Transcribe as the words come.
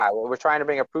Well, we're trying to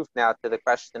bring a proof now to the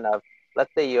question of,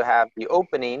 let's say you have the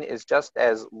opening is just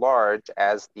as large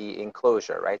as the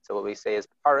enclosure, right? So what we say is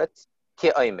paretz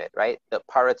ki'oimid, right? The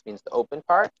paretz means the open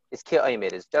part, is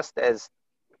ki'oimid, is just as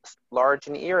large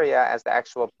in area as the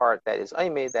actual part that is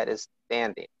oimid, that is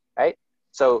standing, right?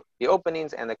 So the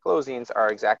openings and the closings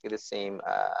are exactly the same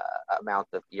amount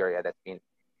of area that's being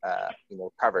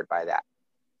covered by that.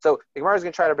 So the Gemara is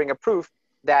going to try to bring a proof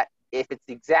that if it's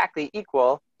exactly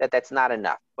equal, that's not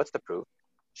enough. What's the proof?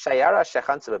 Shayara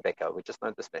shechansa b'bika. We just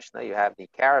learned this Mishnah. You have the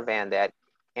caravan that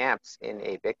camps in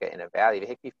a bika, in a valley,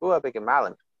 v'hikifua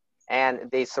b'gemalim, and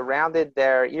they surrounded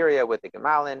their area with the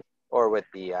gemalin or with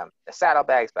the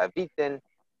saddlebags by vitin,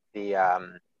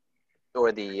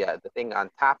 or the thing on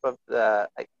top of the.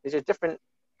 These are different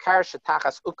kar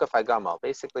shetachas ukaf hagamal.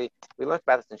 Basically, we learned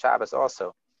about this in Shabbos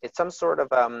also. It's some sort of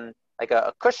like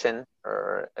a cushion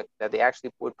that they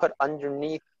actually would put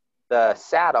underneath the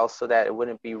saddle so that it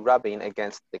wouldn't be rubbing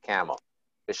against the camel.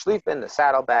 The shlifin, the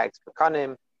saddlebags,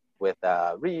 pekanim, with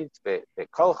reeds, the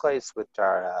kolchais, which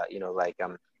are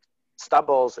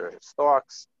stubbles or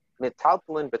stalks.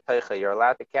 Mitalpulin b'teicha, you're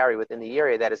allowed to carry within the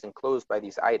area that is enclosed by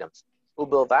these items. As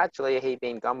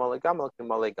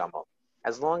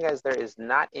long as there is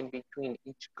not in between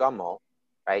each gummel,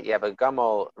 right? You have a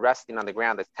gummel resting on the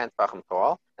ground that's 10 tefachim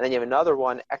tall, and then you have another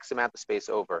one X amount of space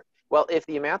over. Well, if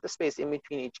the amount of space in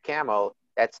between each camel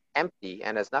that's empty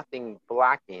and has nothing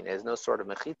blocking, there's no sort of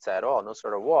mechitza at all, no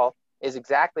sort of wall, is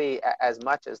exactly as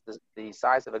much as the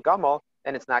size of a gummel,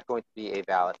 then it's not going to be a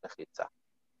valid mechitza.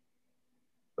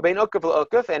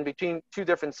 And between two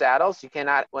different saddles, you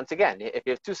cannot, once again, if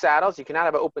you have two saddles, you cannot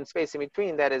have an open space in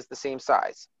between that is the same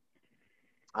size.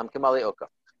 Kamali okaf.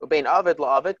 Ubein avid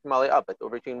la'avid, kamali avid. Or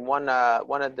between one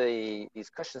of these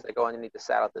cushions that go underneath the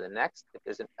saddle to the next, if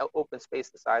there's an open space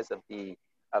the size of the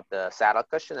saddle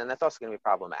cushion, then that's also going to be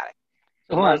problematic.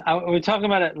 So hold on, we're talking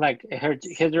about it like a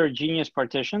heterogeneous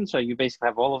partition. So you basically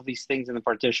have all of these things in the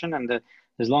partition, and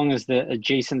as long as the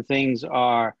adjacent things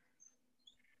are,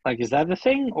 like, is that the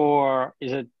thing, or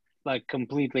is it like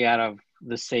completely out of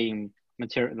the same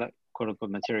material, like quote unquote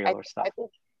material or stuff?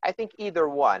 I think either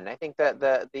one. I think that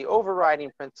the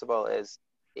overriding principle is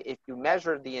if you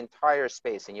measure the entire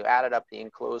space and you added up the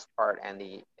enclosed part and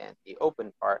the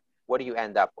open part, what do you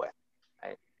end up with?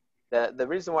 Right? The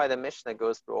reason why the Mishnah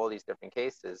goes through all these different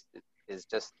cases is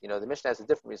just, the Mishnah has a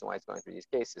different reason why it's going through these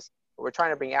cases. What we're trying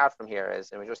to bring out from here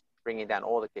is, and we're just bringing down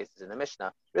all the cases in the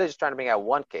Mishnah, really just trying to bring out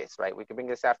one case, right? We can bring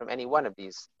this out from any one of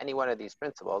these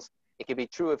principles. It could be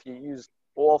true if you use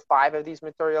all 5 of these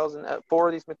materials and 4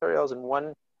 of these materials in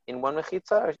one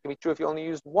mechitza. It can be true if you only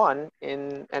used one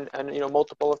and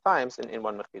multiple of times in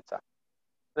one mechitza.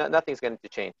 Nothing's going to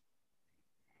change.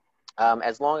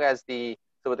 As long as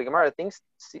so what the Gemara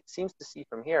seems to see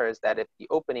from here is that if the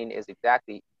opening is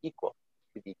exactly equal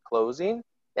to the closing,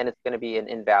 then it's going to be an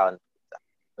invalid mechitza,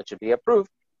 which should be a proof,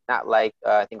 not like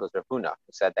I think it was Rav Huna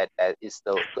who said that is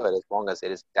still good as long as it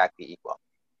is exactly equal.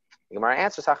 The Gemara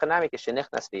answers,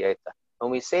 when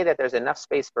we say that there's enough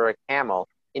space for a camel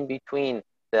in between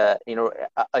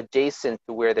adjacent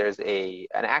to where there's an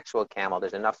actual camel,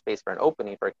 there's enough space for an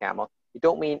opening for a camel. You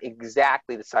don't mean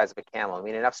exactly the size of a camel. You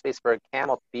mean enough space for a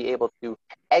camel to be able to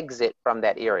exit from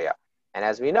that area. And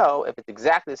as we know, if it's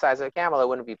exactly the size of a camel, it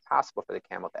wouldn't be possible for the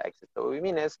camel to exit. So what we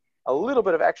mean is a little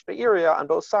bit of extra area on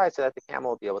both sides so that the camel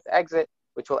will be able to exit,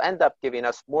 which will end up giving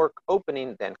us more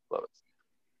opening than close.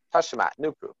 Tashmat,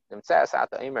 new proof. Here's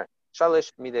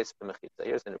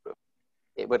the new proof.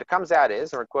 What it comes out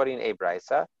is, and we're quoting a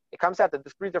brisa, it comes out that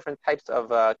there's 3 different types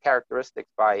of characteristics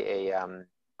by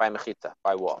mechitza,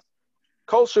 by walls.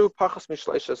 Kolshu pachas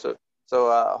mishleisha.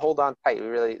 So hold on tight.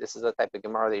 This is a type of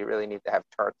Gemara that you really need to have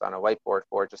charts on a whiteboard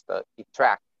for just to keep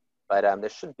track. But there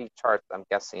should be charts, I'm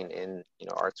guessing, in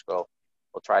Art Scroll.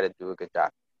 We'll try to do a good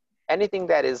job. Anything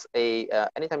that is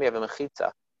anytime you have a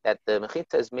mechitza, that the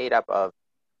mechitza is made up of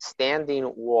standing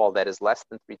wall that is less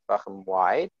than 3 tefachim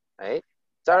wide, right?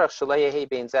 There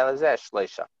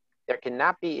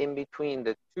cannot be in between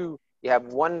the two. You have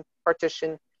one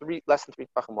partition less than 3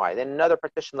 tefachim wide, then another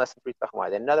partition less than 3 tefachim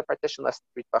wide, then another partition less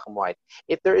than 3 tefachim wide.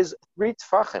 If there is 3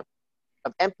 tefachim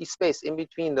of empty space in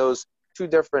between those 2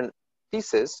 different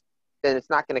pieces, then it's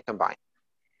not going to combine.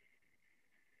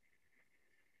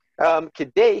 So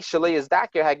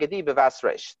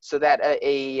that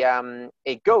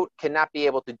a goat cannot be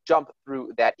able to jump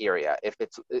through that area. If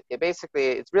it's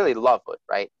really lavud,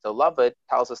 right? So lavud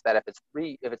tells us that if it's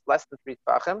less than 3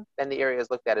 tefachim, then the area is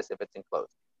looked at as if it's enclosed.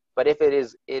 But if it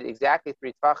is exactly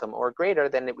 3 tefachim or greater,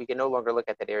 then we can no longer look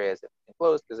at that area as if it's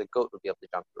enclosed because a goat would be able to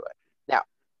jump through it. Now,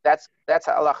 that's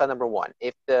halacha number one.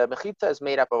 If the mechitza is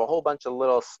made up of a whole bunch of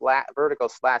little vertical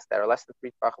slats that are less than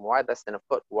 3 tefachim wide, less than a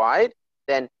foot wide,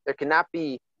 then there cannot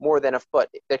be more than a foot.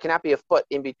 There cannot be a foot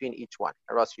in between each one,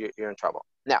 or else you're in trouble.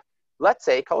 Now, let's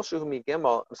say kol shu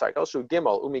gimel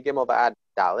umi gimel va'ad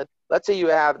dalid. Let's say you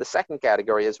have the second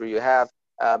category is where you have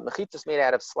mechitzas made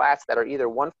out of slats that are either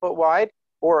 1 foot wide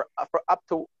or for up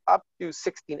to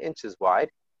 16 inches wide.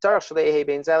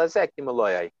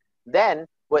 Then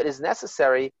what is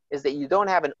necessary is that you don't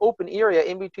have an open area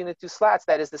in between the two slats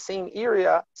that is the same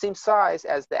area, same size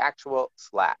as the actual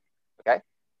slat. Okay,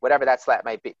 whatever that slat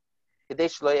might be.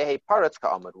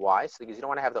 Why? So because you don't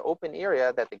want to have the open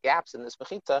area that the gaps in this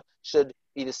mechitza should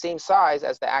be the same size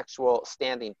as the actual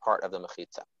standing part of the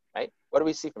mechitza. Right? What do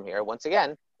we see from here? Once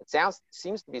again, it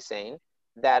seems to be saying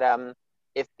that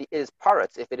if it is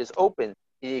parutz, if it is open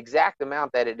the exact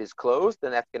amount that it is closed,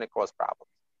 then that's going to cause problems.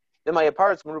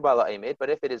 But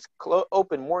if it is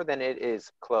open more than it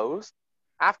is closed,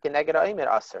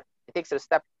 it takes it a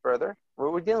step further.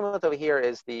 What we're dealing with over here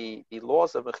is the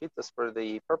laws of mechitzas for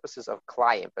the purposes of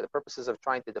klayim, for the purposes of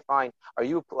trying to define, are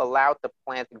you allowed to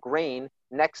plant grain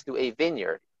next to a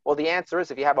vineyard? Well, the answer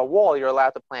is if you have a wall, you're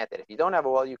allowed to plant it. If you don't have a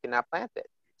wall, you cannot plant it.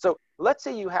 So let's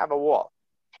say you have a wall,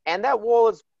 and that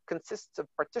wall consists of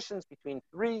partitions between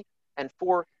 3 and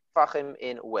 4 tefachim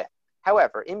in width.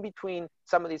 However, in between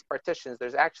some of these partitions,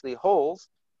 there's actually holes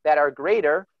that are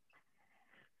greater.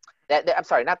 I'm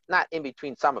sorry, not in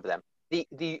between some of them.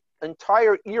 The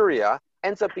entire area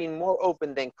ends up being more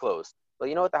open than closed. Well,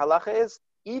 you know what the halacha is?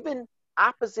 Even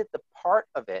opposite the part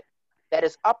of it that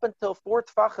is up until 4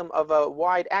 tefachim of a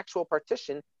wide actual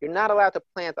partition, you're not allowed to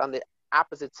plant on the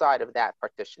opposite side of that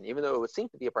partition. Even though it would seem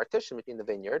to be a partition between the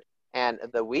vineyard and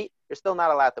the wheat, you're still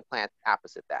not allowed to plant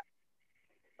opposite that.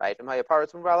 Right?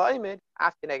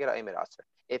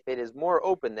 If it is more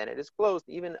open than it is closed,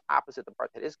 even opposite the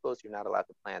part that is closed, you're not allowed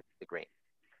to plant the grain.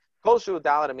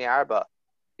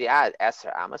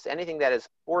 Anything that is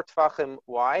 4 tefachim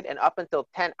wide and up until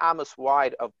 10 amos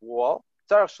wide of wall.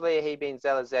 Once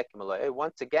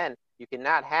again, you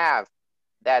cannot have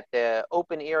that the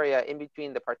open area in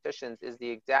between the partitions is the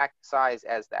exact size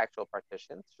as the actual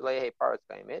partitions. But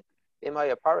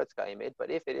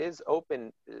if it is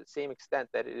open to the same extent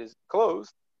that it is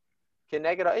closed, then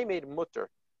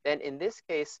in this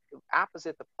case,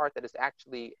 opposite the part that is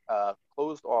actually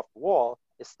closed off wall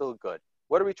is still good.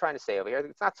 What are we trying to say over here?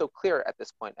 It's not so clear at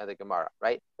this point of the Gemara,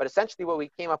 right? But essentially what we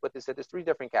came up with is that there's 3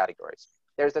 different categories.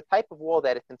 There's the type of wall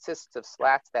that it consists of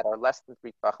slats that are less than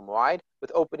 3 tefachim wide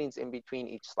with openings in between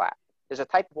each slat. There's a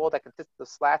type of wall that consists of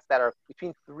slats that are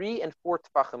between 3 and 4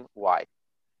 tefachim wide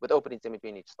with openings in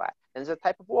between each slat. And there's a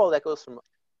type of wall that goes from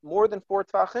more than 4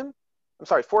 tefachim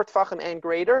and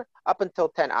greater up until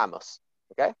 10 amos.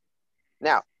 Okay?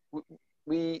 Now, the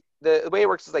way it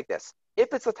works is like this.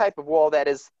 If it's a type of wall that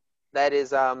is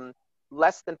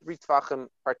less than 3 tefachim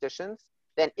partitions,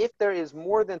 then if there is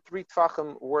more than 3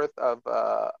 tefachim worth of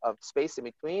space in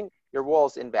between, your wall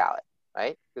is invalid,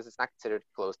 right? Because it's not considered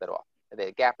closed at all.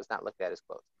 The gap is not looked at as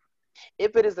closed.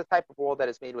 If it is the type of wall that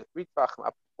is made with 3 tefachim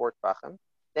up to 4 tefachim,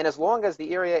 then as long as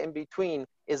the area in between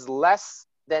is less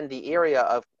than the area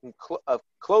of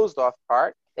closed off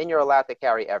part, then you're allowed to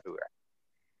carry everywhere.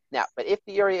 Now, but if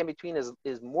the area in between is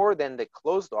more than the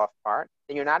closed off part,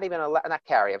 then you're not even allowed, not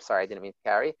carry, I'm sorry, I didn't mean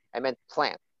carry, I meant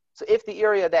plant. So if the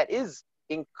area that is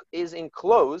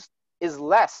enclosed is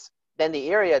less than the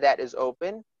area that is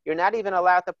open, you're not even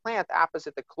allowed to plant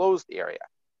opposite the closed area.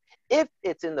 If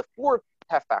it's in the 4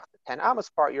 tefach, the 10 amos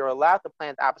part, you're allowed to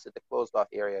plant opposite the closed off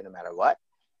area no matter what.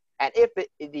 And if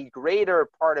the greater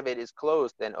part of it is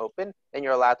closed than open, then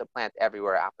you're allowed to plant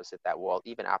everywhere opposite that wall,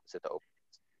 even opposite the openings.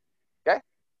 Okay?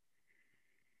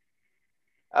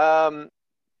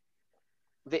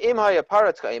 The imhaya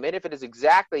paratz, if it is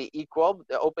exactly equal,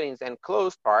 the openings and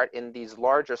closed part in these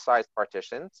larger sized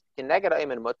partitions,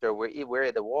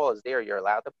 where the wall is there, you're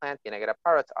allowed to plant.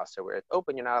 Where it's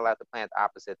open, you're not allowed to plant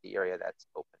opposite the area that's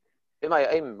open.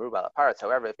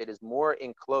 However, if it is more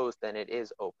enclosed than it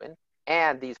is open,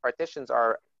 and these partitions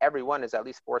are, every one is at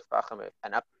least 4 tefachim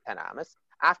and up to 10 amos,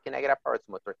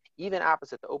 even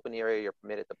opposite the open area, you're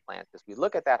permitted to plant. Because we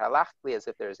look at that halachically as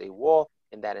if there's a wall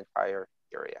in that entire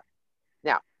area.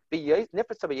 Now,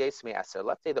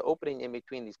 let's say the opening in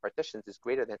between these partitions is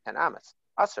greater than 10 amos,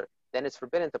 then it's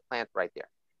forbidden to plant right there.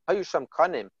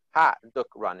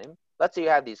 Let's say you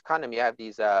have these kanim, you have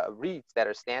these reeds that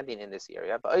are standing in this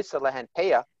area. And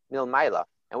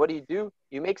what do?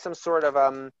 You make some sort of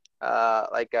a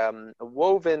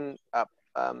woven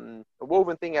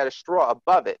thing out of straw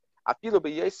above it.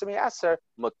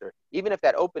 Even if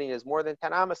that opening is more than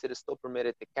 10 amos, it is still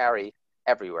permitted to carry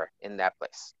everywhere in that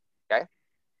place. Okay?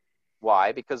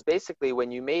 Why? Because basically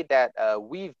when you made that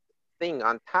weave thing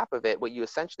on top of it, what you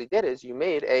essentially did is you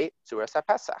made a Tzuras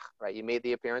HaPesach, right? You made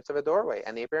the appearance of a doorway,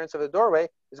 and the appearance of a doorway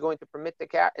is going to permit to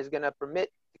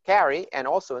carry, and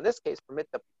also in this case permit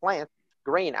the plant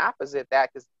grain opposite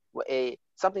that, because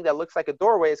something that looks like a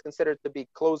doorway is considered to be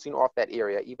closing off that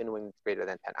area, even when it's greater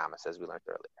than 10 amas, as we learned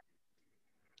earlier.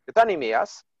 Ketani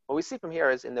Miyas, what we see from here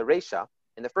is in the Reisha,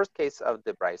 in the first case of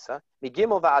the Brisa,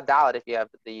 Migimel va'adalat, if you have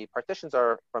the partitions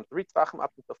are from 3 tvachim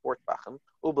up to 4 tvachim,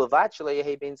 u'bilvad shelo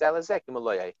yehi bein zeh lezeh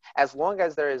kimol, as long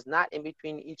as there is not in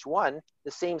between each one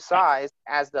the same size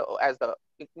as the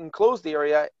enclosed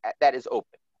area that is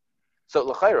open. So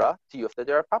l'chayra tiyufta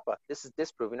de Rav Papa. This is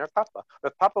disproving Rav Papa.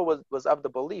 Rav Papa was of the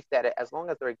belief that as long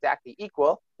as they're exactly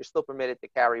equal, you're still permitted to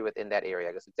carry within that area.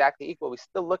 Because exactly equal, we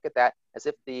still look at that as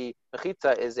if the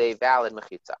mechitza is a valid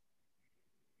mechitza,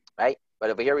 right? But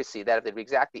over here we see that if they'd be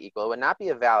exactly equal, it would not be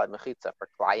a valid mechitza for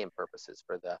klayim purposes,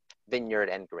 for the vineyard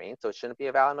and grain. So it shouldn't be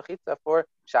a valid mechitza for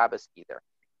Shabbos either.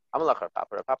 Amalach Rav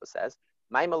Papa. Rav Papa says,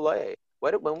 "My maloy."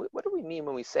 What do we mean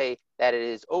when we say that it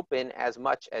is open as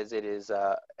much as it is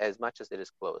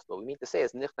closed? What we mean to say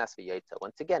is nichnas v'yotza.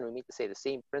 Once again, we mean to say the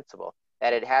same principle,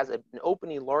 that it has an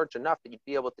opening large enough that you'd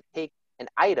be able to take an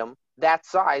item that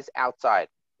size outside.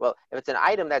 Well, if it's an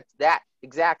item that's that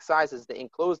exact size as the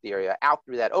enclosed area out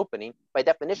through that opening, by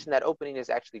definition, that opening is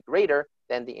actually greater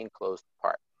than the enclosed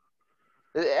part.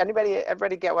 Does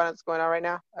everybody get what's going on right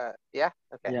now? Yeah?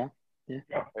 Okay.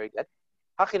 Yeah. Very good.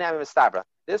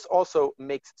 This also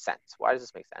makes sense. Why does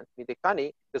this make sense?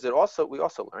 Because we also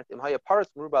learned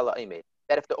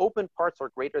that if the open parts are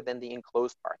greater than the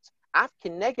enclosed parts,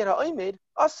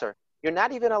 you're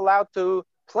not even allowed to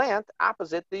plant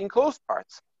opposite the enclosed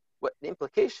parts. What the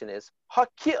implication is,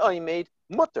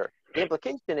 mutter. The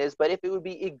implication is, but if it would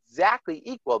be exactly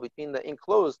equal between the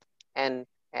enclosed and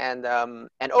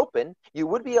open, you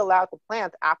would be allowed to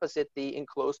plant opposite the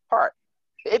enclosed part.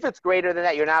 If it's greater than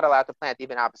that, you're not allowed to plant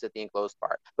even opposite the enclosed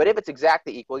part. But if it's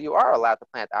exactly equal, you are allowed to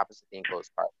plant opposite the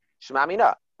enclosed part. Shema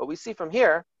mina. What we see from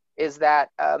here is that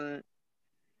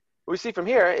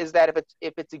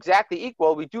if it's exactly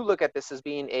equal, we do look at this as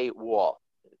being a wall.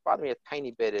 It bothers me a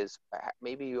tiny bit is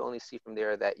maybe you only see from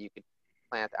there that you could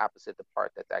plant opposite the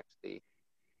part that's actually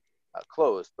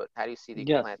closed. But how do you see the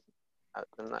plant?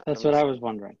 That's what I was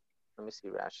wondering. Let me see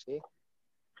Rashi.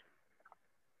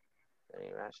 Any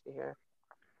Rashi here?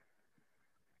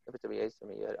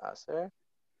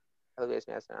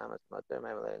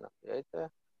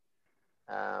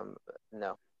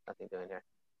 No, nothing doing here.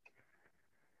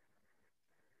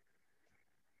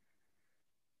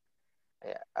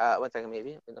 Yeah. One second,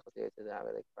 maybe. No,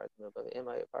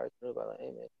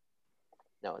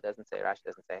 it doesn't say. Rashi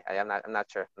doesn't say. I'm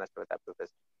not sure. I'm not sure what that proof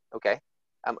is. Okay.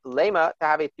 Lema to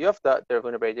have a tiyufta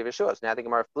dervuna brei de Yeshua. So now the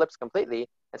Gemara flips completely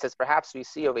and says perhaps we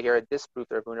see over here a disproof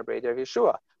dervuna brei de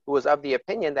Yeshua, who was of the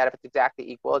opinion that if it's exactly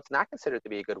equal, it's not considered to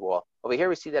be a good wall. Over here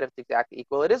we see that if it's exactly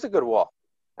equal, it is a good wall.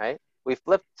 Right? We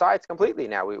flipped sides completely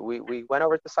now. We went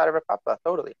over to the side of Rav Papa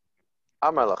totally.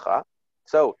 Amar lacha.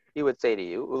 So he would say to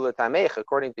you, Ulatamech,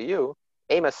 according to you,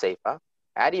 Ema Seifa.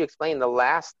 How do you explain the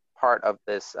last part of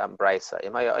this brisa?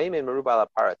 If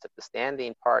the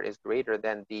standing part is greater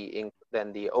than the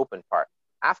open part,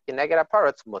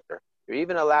 you're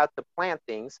even allowed to plant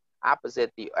things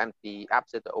opposite the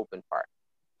open part.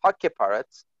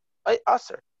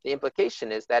 The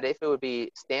implication is that if it would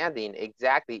be standing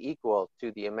exactly equal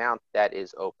to the amount that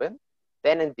is open,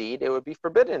 then indeed it would be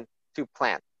forbidden to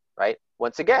plant. Right?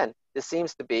 Once again, this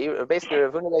seems to be basically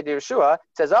Rav Huna de Yeshua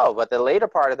says, "Oh, but the later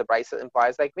part of the brisa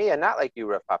implies like me and not like you,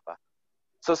 Rav Papa."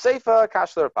 So Seifa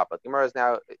Kashler Rav Papa. Gemara is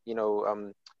now,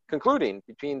 concluding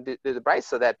between the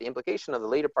brisa that the implication of the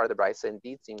later part of the brisa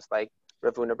indeed seems like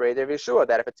Rav Huna de Yeshua,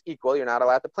 that if it's equal, you're not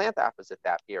allowed to plant opposite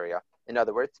that area. In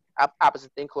other words,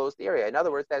 opposite the enclosed area. In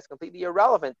other words, that's completely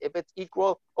irrelevant. If it's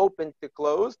equal, open to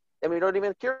closed, then we don't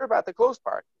even care about the closed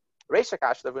part. But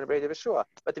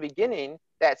the beginning,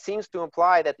 that seems to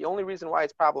imply that the only reason why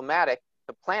it's problematic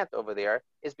to plant over there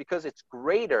is because it's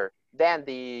greater than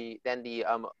the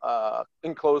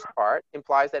enclosed part.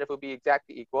 Implies that if it would be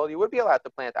exactly equal, you would be allowed to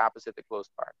plant opposite the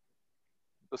closed part.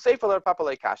 So Sefer Papa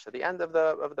Leikasha, the end of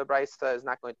the brisa is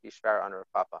not going to be shver on Rav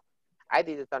Papa. I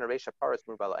did it on a Reisha Paras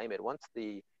Murbala Aimed. Once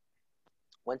the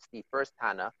first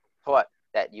Tana taught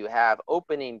that you have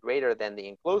opening greater than the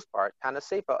enclosed part, Tana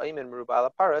Seifa Aimen Murubala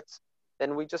Parats,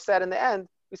 then we just said in the end,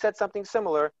 we said something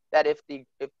similar, that if the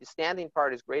standing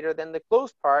part is greater than the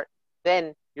closed part,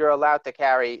 then you're allowed to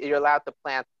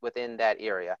plant within that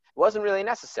area. It wasn't really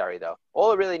necessary though.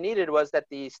 All it really needed was that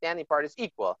the standing part is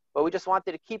equal, but we just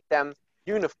wanted to keep them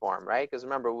uniform, right? Because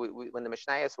remember, when the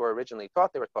Mishnayos were originally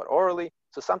taught, they were taught orally,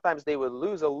 so sometimes they would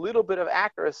lose a little bit of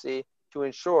accuracy to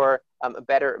ensure a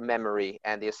better memory.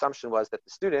 And the assumption was that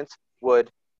the students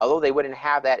would, although they wouldn't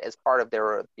have that as part of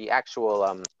the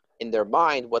actual in their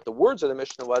mind what the words of the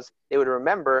Mishnah was, they would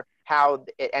remember how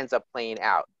it ends up playing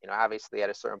out. Obviously at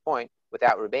a certain point,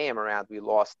 without Rebbeim around, we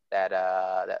lost that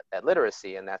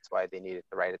literacy, and that's why they needed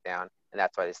to write it down, and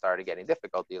that's why they started getting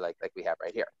difficulty like we have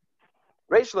right here.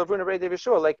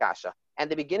 And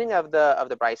the beginning of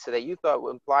the brisa that you thought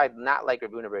implied not like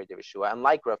Rav Huna bar Yeshua, and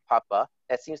like Rav Papa,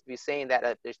 that seems to be saying that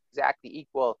if there's exactly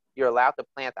equal, you're allowed to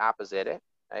plant opposite it,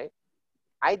 right?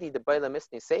 The Baila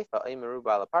Misni Seifa,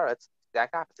 it's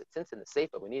exact opposite. Since in the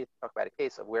Seifa, we need to talk about a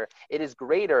case of where it is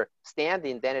greater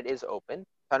standing than it is open.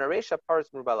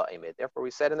 Therefore,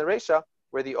 we said in the Resha,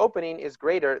 where the opening is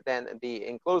greater than the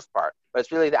enclosed part, but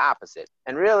it's really the opposite.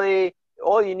 And really,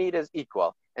 all you need is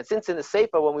equal. And since in the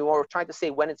Seifa, when we were trying to say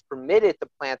when it's permitted to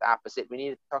plant opposite, we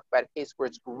need to talk about a case where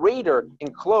it's greater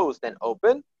enclosed than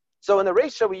open. So in the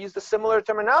Resha, we use the similar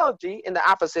terminology in the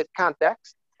opposite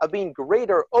context of being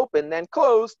greater open than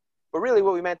closed. But really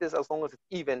what we meant is as long as it's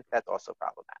even, that's also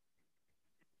problematic.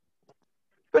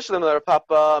 According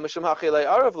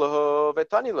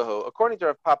to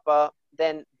Rav Papa,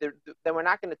 then we're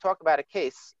not going to talk about a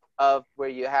case of where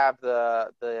you have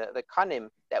the kanim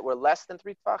that were less than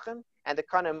 3 tfachim and the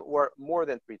kanim were more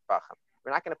than 3 tfachim.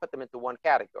 We're not going to put them into one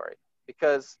category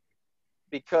because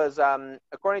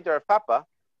according to Rav Papa,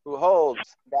 who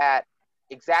holds that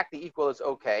exactly equal is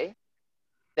okay,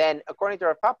 then according to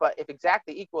Rav Papa, if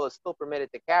exactly equal is still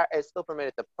permitted to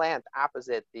plant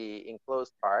opposite the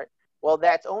enclosed part, well,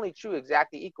 that's only true.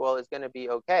 Exactly equal is going to be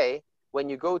okay when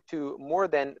you go to more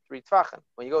than 3 tfachim.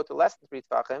 When you go to less than 3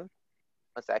 tfachim,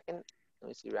 1 second, let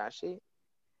me see Rashi.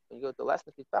 When you go to less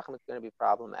than 3 tfachim, it's going to be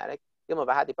problematic. Oh,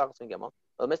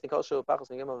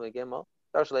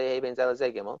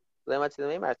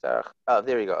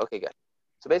 there you go. Okay, good.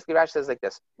 So basically, Rashi says like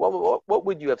this. What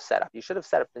would you have set up? You should have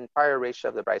set up the entire ratio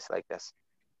of the brisa like this.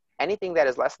 Anything that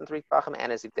is less than 3 tfachim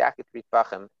and is exactly 3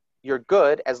 tfachim, you're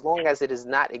good as long as it is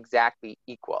not exactly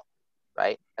equal,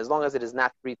 right? As long as it is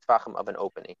not 3 tfachim of an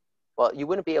opening. Well, you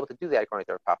wouldn't be able to do that according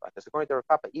to Rav Papa, because according to Rav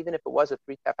Papa, even if it was a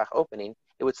 3 tefach opening,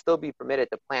 it would still be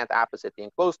permitted to plant opposite the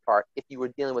enclosed part if you were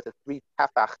dealing with a 3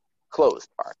 tefach closed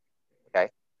part. Okay.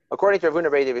 According to Rav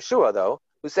Huna bar Yeshua, though,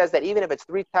 who says that even if it's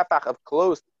 3 tefach of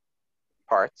closed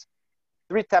parts,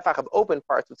 3 tefach of open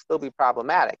parts would still be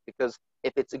problematic, because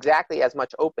if it's exactly as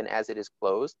much open as it is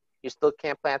closed, you still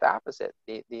can't plant opposite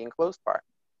the enclosed part.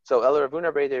 So El Rav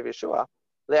Huna bar Yeshua,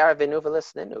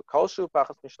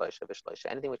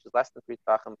 anything which is less than 3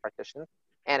 tefachim partition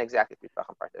and exactly 3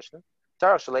 tefachim partition,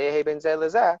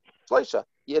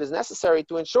 it is necessary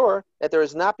to ensure that there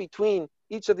is not between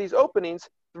each of these openings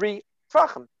 3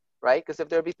 tefachim, right? Because if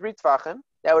there would be 3 tefachim,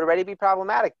 that would already be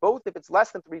problematic, both if it's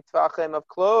less than 3 tefachim of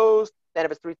closed, then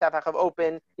if it's 3 tefach of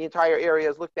open, the entire area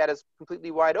is looked at as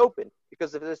completely wide open.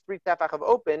 Because if there's 3 tefach of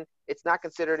open, it's not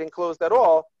considered enclosed at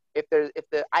all if the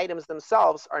items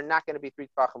themselves are not going to be 3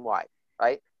 tefachim wide,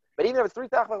 right? But even if it's 3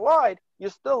 tefach wide, you're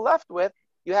still left with,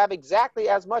 you have exactly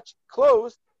as much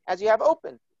closed as you have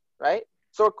open, right?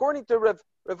 So according to Rav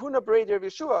Huna bar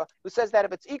Yeshua, who says that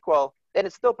if it's equal, then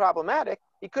it's still problematic,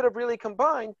 he could have really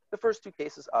combined the first 2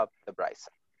 cases of the brisa.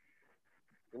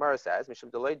 Gemara says,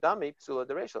 "Mishum delay dami psula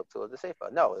dereishel psula deseifa."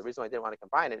 No, the reason why I didn't want to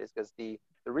combine it is because the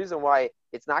reason why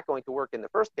it's not going to work in the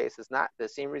first case is not the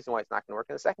same reason why it's not going to work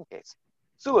in the second case.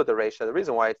 Psula dereishel, the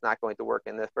reason why it's not going to work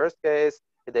in the first case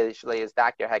is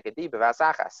dakir hagadi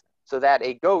b'vasachas, so that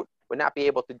a goat would not be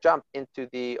able to jump into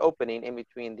the opening in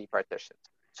between the partitions.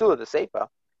 Psula deseifa,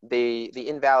 the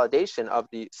invalidation of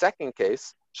the second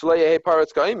case, shleyehe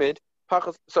paratz ka'imid.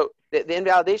 So the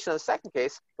invalidation of the second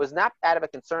case was not out of a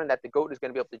concern that the goat is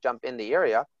going to be able to jump in the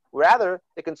area. Rather,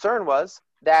 the concern was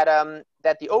that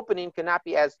that the opening cannot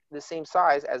be as the same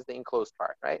size as the enclosed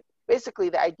part, right? Basically,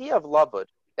 the idea of lavud,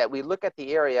 that we look at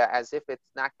the area as if it's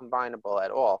not combinable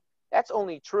at all, that's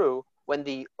only true when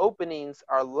the openings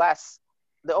are less.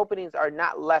 The openings are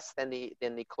not less than the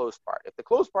closed part. If the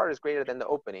closed part is greater than the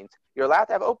openings, you're allowed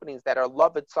to have openings that are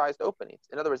lavud-sized openings.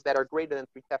 In other words, that are greater than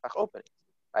 3 tefach openings.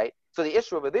 Right? So the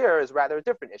issue over there is rather a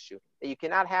different issue, that you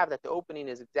cannot have that the opening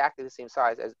is exactly the same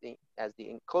size as the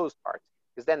enclosed part,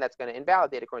 because then that's going to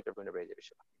invalidate according to Rav Huna bar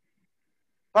Yeshua.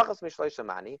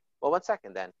 Well, 1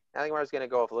 second then. Now the Gemara is going to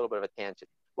go off a little bit of a tangent.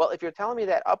 Well, if you're telling me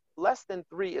that up less than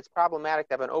 3, it's problematic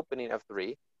to have an opening of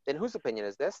 3, then whose opinion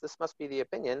is this? This must be the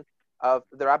opinion of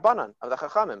the Rabbanan, of the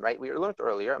Chachamim, right? We learned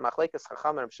earlier, Machlekes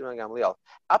Chachamim of Shimon Gamliel,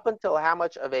 up until how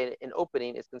much of an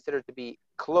opening is considered to be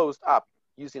closed up,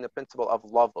 using the principle of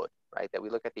lavud. right? That we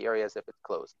look at the area as if it's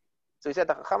closed. So he said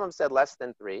the Chachamim said less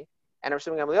than 3, and Rav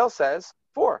Shimon Gamliel says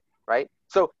 4, right?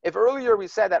 So if earlier we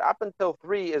said that up until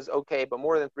 3 is okay, but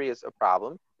more than 3 is a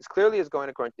problem, this clearly is going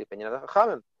according to the opinion of the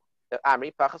Chachamim.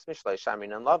 Amri pachas mishleish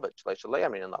amrin and lavid, shleish alei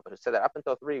amrin and lavid. Who said that up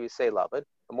until 3 we say lavid,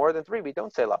 but more than 3 we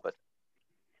don't say lavid.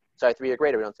 Sorry, 3 or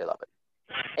greater we don't say lavid.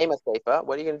 Ema seifa.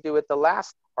 What are you going to do with the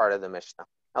last part of the Mishnah?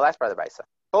 The last part of the Brisa.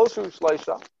 Kolshu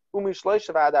shleisha umi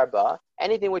shleisha v'ad arba.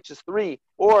 Anything which is 3,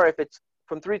 or if it's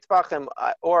from 3 tefachim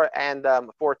 4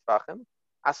 tefachim.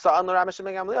 Asa'an l'Rav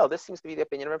Shimon Gamliel. This seems to be the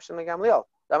opinion of Rav Shimon Gamliel.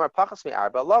 Damar pachas mi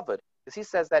arba lavid, because he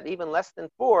says that even less than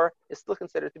 4 is still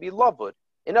considered to be lavud.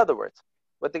 In other words,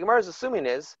 what the Gemara is assuming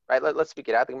is, right, let's speak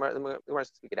it out. The Gemara is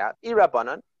speak it out.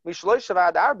 Irabanan, mishloish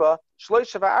shavad arba,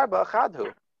 shloish shavad arba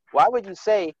chadhu. Why would you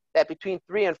say that between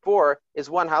 3 and 4 is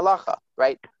one halacha,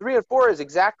 right? 3 and 4 is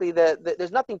exactly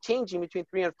there's nothing changing between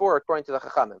 3 and 4 according to the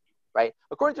Chachamim, right?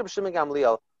 According to Rav Shimon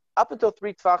Gamliel, up until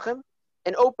 3 tefachim,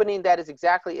 an opening that is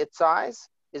exactly its size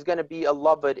is going to be a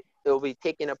lavud. It will be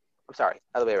taken up,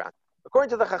 other way around. According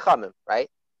to the Chachamim, right?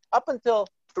 Up until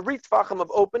 3 tefachim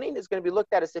of opening is going to be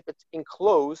looked at as if it's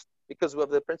enclosed because of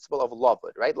the principle of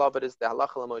lavud, right? Lavud is the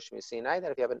halacha l'Moshe Sinai,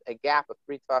 that if you have a gap of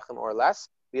 3 tefachim or less,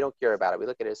 we don't care about it. We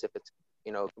look at it as if it's,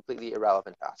 completely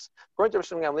irrelevant to us. According to Rav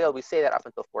Shimon Gamliel, we say that up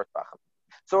until 4 tefachim.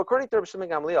 So according to Rav Shimon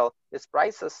Gamliel, this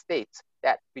brisa states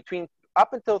that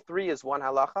up until 3 is one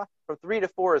halacha, from 3 to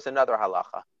 4 is another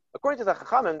halacha. According to the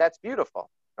Chachamim, that's beautiful,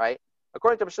 right?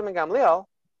 According to Rav Shimon Gamliel,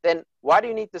 then why do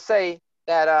you need to say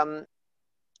that?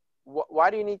 Why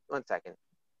do you need? 1 second.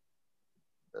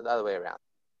 The other way around.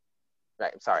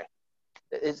 Right. I'm sorry.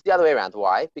 It's the other way around.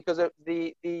 Why? Because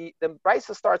the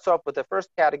brisa starts off with the first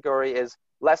category is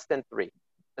less than 3.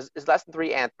 Is less than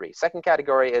 3 and 3. Second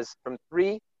category is from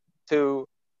 3 to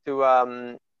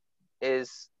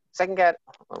is second cat.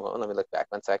 Let me look back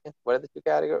 1 second. What are the 2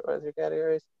 categories? What are the 3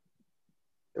 categories?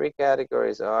 3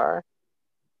 categories are.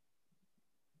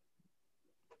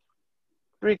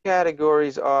 3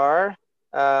 categories are.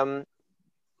 Kolshu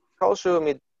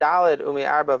umi dalid umi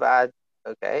arba v'ad.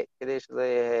 Okay. Kadesh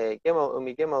gimel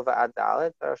umi gimel v'ad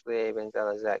dalid.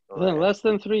 Then less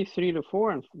than 3, 3 to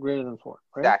 4, and greater than 4.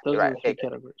 Right? Exactly Those right. are the 3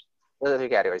 categories. Those are the 3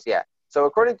 categories. Yeah. So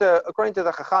according to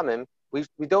the Chachamim,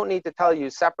 we don't need to tell you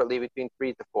separately between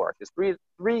 3 to 4, because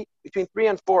between 3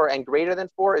 and 4 and greater than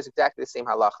 4 is exactly the same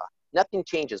halacha. Nothing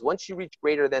changes. Once you reach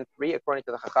greater than 3, according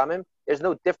to the Chachamim, there's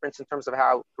no difference in terms of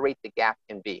how great the gap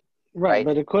can be. Right,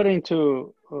 but according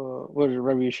to what is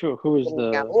Rabbi Yeshua, who is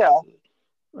the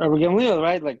Rabbi Gamliel,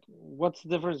 right? Like, what's the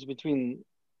difference between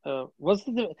I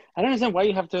don't understand why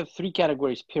you have to have 3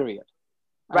 categories. Period.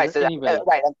 Right. So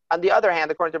right. On the other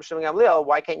hand, according to Rav Shimon Gamliel,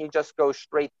 why can't you just go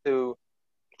straight to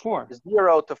 4,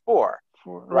 0 to 4?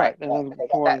 Right. And then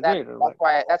 4 and greater.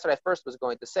 That's what I first was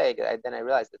going to say. Then I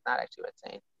realized it's not actually what it's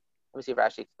saying. Let me see if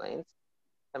Rashi explains.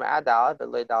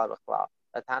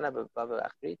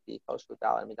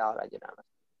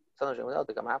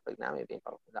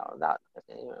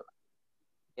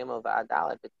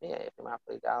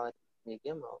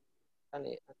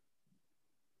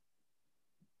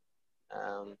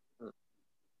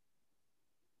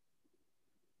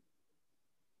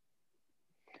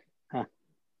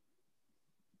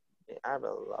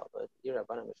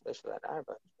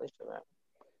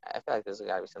 I feel like there's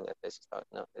got to be something that this is talking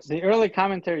about. The early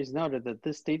commentaries noted that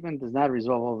this statement does not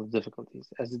resolve all the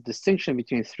difficulties, as the distinction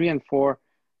between 3 and 4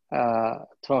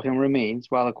 Tvachim remains,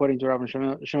 while according to Rabbi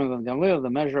Shimon ben Gamliel, the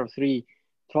measure of 3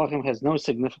 Tvachim has no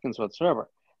significance whatsoever.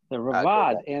 The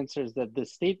Ravad answers that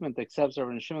this statement accepts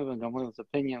Rabbi Shimon ben Gamliel's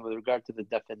opinion with regard to the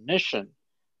definition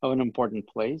of an important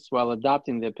place, while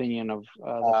adopting the opinion of the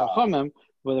Chachamim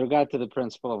with regard to the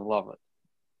principle of Lavud.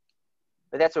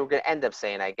 But that's what we're going to end up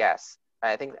saying, I guess.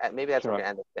 I think maybe that's what we're going to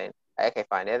end up saying. Okay,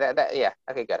 fine. Yeah,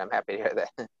 okay, good. I'm happy to hear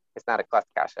that. It's not a klus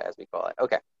kasha, as we call it.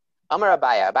 Okay. Amar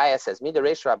Abaya. Abaya says, Mida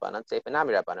Reish Rabbanan,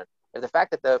 Seifanami Rabbanan. If the fact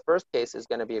that the first case is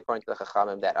going to be according to the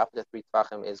Chachamim, that up to 3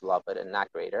 Tvachim is Lavud and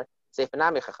not greater,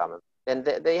 Seifanami Chachamim, then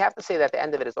they have to say that the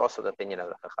end of it is also the opinion of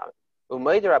the Chachamim.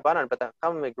 Umayda Rabbanan, but the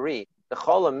Chachamim agree, the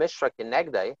Cholam Mishra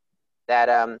Kenegdai,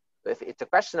 that if it's a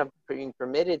question of being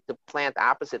permitted to plant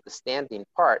opposite the standing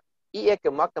part,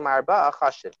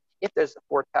 if there's a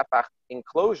 4 tefach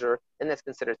enclosure, then that's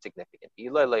considered significant.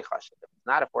 If it's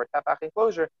not a 4 tefach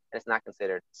enclosure, then it's not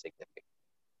considered significant.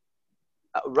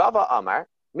 Rava Amar,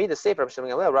 me the Sefer of Shimon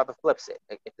Gamliel, Rava flips it.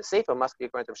 If the Sefer must be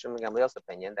according to Shimon Gamliel's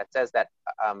opinion, that says that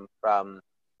from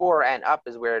 4 and up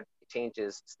is where it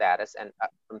changes status, and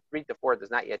from 3 to 4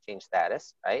 does not yet change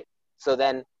status, right? So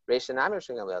then, Reishanami of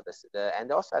Shimon Gamliel,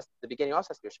 and also the beginning also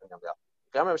has to be Shimon Gamliel.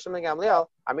 Shimon Gamliel,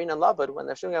 Amin and Lavud, when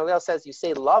the Shimon Gamliel says you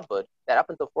say Lavud, that up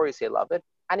until 4 you say Lavud,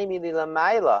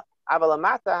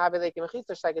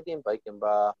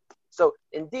 So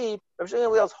indeed, Rav Shimon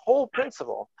Gamliel's whole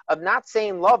principle of not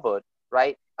saying lavud,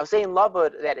 right? Of saying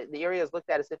lavud that the area is looked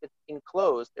at as if it's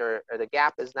enclosed or the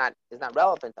gap is not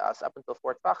relevant to us up until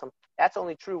 4 tefachim. That's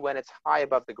only true when it's high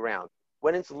above the ground.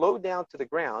 When it's low down to the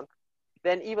ground,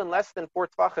 then even less than 4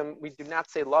 tefachim, we do not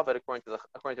say lavud according to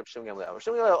Rav Shimon Gamliel. Rav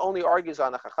Shimon Gamliel only argues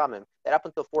on the Chachamim that up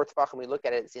until 4 tefachim we look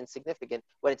at it as insignificant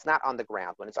when it's not on the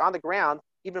ground. When it's on the ground,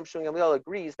 even Rav Shimon Gamliel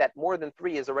agrees that more than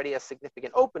 3 is already a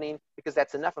significant opening because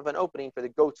that's enough of an opening for the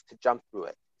goats to jump through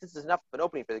it. Since there's enough of an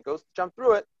opening for the goats to jump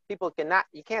through it,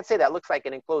 you can't say that looks like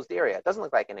an enclosed area. It doesn't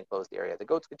look like an enclosed area. The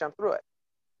goats could jump through it.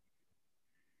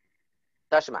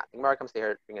 Tashmat. The Gemara comes to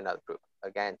here to bring another proof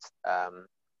against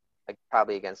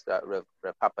probably against Rav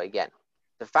Papa again.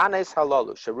 You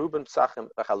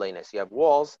have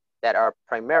walls that are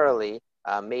primarily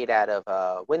made out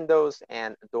of windows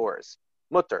and doors.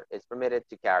 Mutter is permitted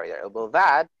to carry there. As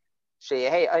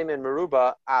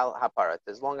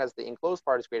long as the enclosed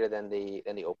part is greater than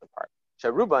the open part.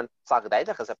 Sharuban,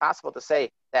 is it possible to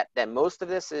say that most of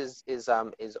this is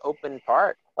open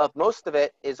part? Well, if most of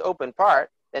it is open part,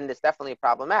 then it's definitely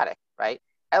problematic, right?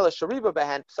 Rather,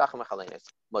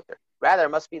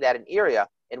 it must be that an area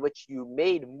in which you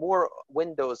made more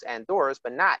windows and doors,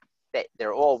 but not that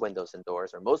they're all windows and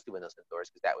doors, or mostly windows and doors,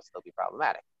 because that would still be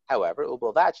problematic. However, it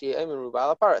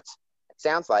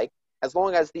sounds like as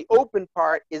long as the open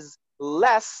part is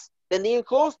less than the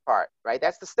enclosed part, right?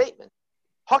 That's the statement.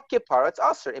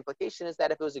 Implication is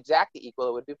that if it was exactly equal,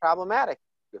 it would be problematic.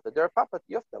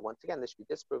 Once again, this should be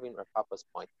disproving Rav Papa's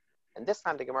point. And this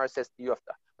time the Gemara says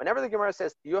tiyufta. Whenever the Gemara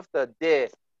says tiyufta de,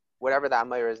 whatever the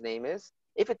Amayra's name is,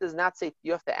 if it does not say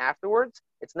tiyufta afterwards,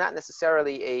 it's not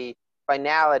necessarily a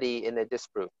finality in the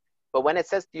disproof. But when it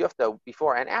says tiyufta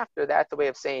before and after, that's a way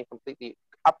of saying completely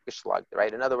upgeschlagged,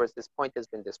 right? In other words, this point has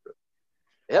been disproved.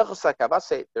 Well,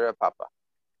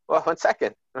 1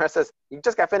 second. Gemara says, you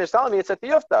just got finished telling me it's a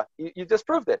tiyufta. You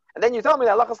disproved it. And then you tell me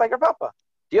that halachas like Rav Papa.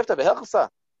 Tiyufta v'hilchasa.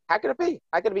 How could it be?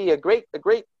 How could it be a great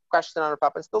question on Rav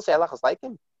Papa and still say halachas like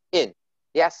him?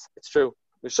 Yes, it's true.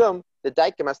 Mishum, the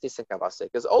daikem has nisan kavase.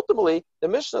 Because ultimately, the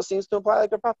Mishnah seems to imply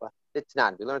like Rav Papa. It's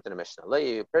not. We learned in the Mishnah.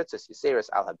 It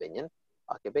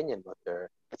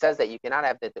says that you cannot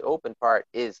have that the open part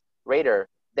is greater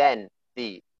than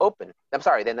the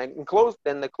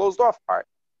closed off part.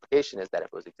 The implication is that if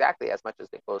it was exactly as much as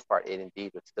the closed part, it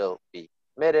indeed would still be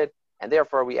permitted. And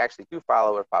therefore, we actually do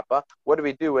follow Rav Papa. What do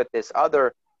we do with this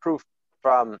other proof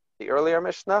from the earlier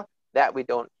Mishnah that we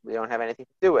don't have anything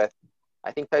to do with?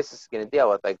 I think Taisus is going to deal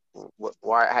with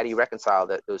how do you reconcile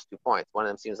those 2 points? One of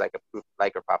them seems like a proof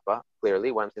like Rav Papa,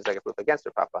 clearly. One of them seems like a proof against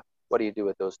Rav Papa. What do you do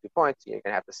with those 2 points? You're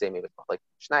going to have to say maybe it's like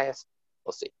Shnayas.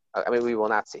 We'll see. I mean, we will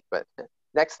not see, but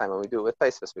next time when we do it with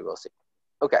Taisus, we will see.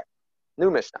 Okay, new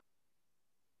Mishnah.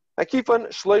 Akifan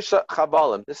shloisha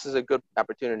chavalim. This is a good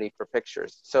opportunity for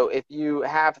pictures. So if you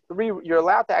have 3, you're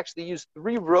allowed to actually use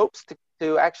 3 ropes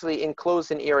to actually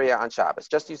enclose an area on Shabbos,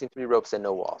 just using 3 ropes and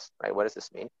no walls, right? What does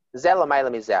this mean? So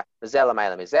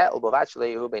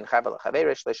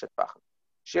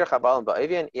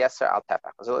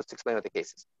let's explain what the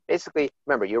case is. Basically,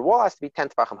 remember, your wall has to be 10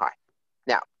 tefachim high.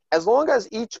 Now, as long as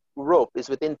each rope is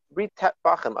within 3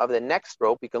 tefachim of the next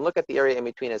rope, you can look at the area in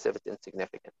between as if it's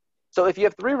insignificant. So if you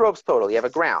have 3 ropes total, you have a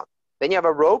ground. Then you have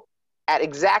a rope at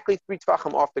exactly 3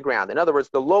 tefachim off the ground. In other words,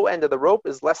 the low end of the rope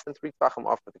is less than 3 tefachim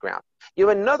off of the ground. You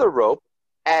have another rope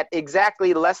at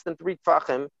exactly less than 3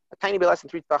 tefachim, a tiny bit less than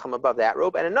 3 tefachim above that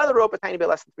rope, and another rope a tiny bit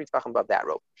less than 3 tefachim above that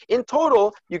rope. In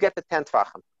total, you get the 10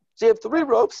 tefachim. So you have 3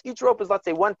 ropes. Each rope is, let's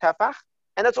say, 1 tefach,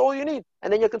 and that's all you need.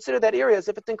 And then you'll consider that area as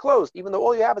if it's enclosed, even though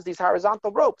all you have is these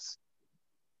horizontal ropes.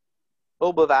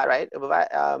 Right?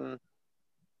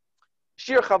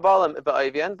 Shir chavalim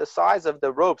ba'ovian, the size of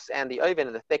the ropes and the oven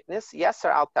and the thickness, yeser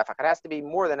al tefach. It has to be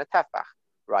more than a tefach,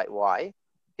 right? Why?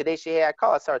 So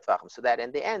that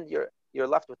in the end you're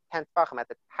left with 10 tefachim at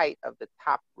the height of the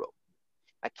top rope.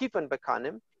 Akifan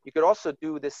bekanim, you could also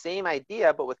do the same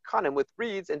idea but with kanim, with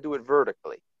reeds, and do it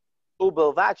vertically. Once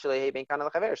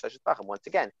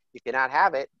again, you cannot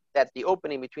have it that the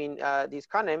opening between these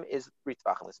kanim is 3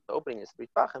 tefachim. If the opening is 3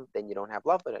 tefachim, then you don't have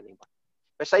lavud anymore.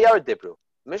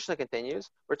 Mishnah continues.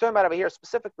 We're talking about over here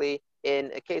specifically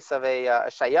in a case of a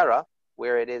shayara,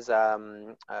 where it is a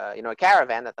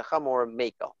caravan that the chamor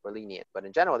mekel were lenient, but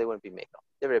in general they wouldn't be mekel.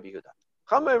 The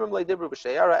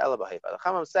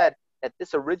chamor said that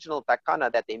this original takana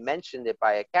that they mentioned it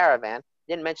by a caravan,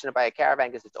 didn't mention it by a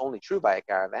caravan because it's only true by a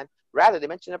caravan. Rather, they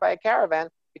mentioned it by a caravan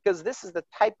because this is the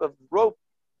type of rope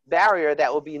barrier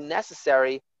that will be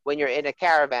necessary when you're in a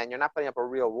caravan. You're not putting up a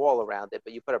real wall around it,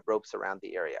 but you put up ropes around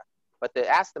the area. But to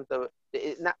ask them to,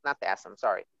 not to ask them,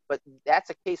 sorry, but that's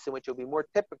a case in which it will be more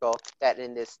typical that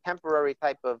in this temporary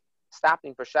type of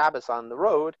stopping for Shabbos on the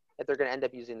road, that they're going to end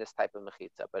up using this type of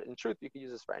mechitza. But in truth, you can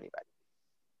use this for anybody.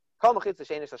 Kol mechitza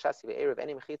sheinish l'shasi ve'eruv,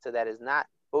 any mechitza that is not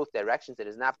both directions, it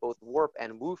is not both warp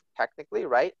and woof technically,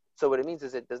 right? So what it means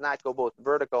is it does not go both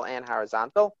vertical and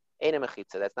horizontal. Ain't a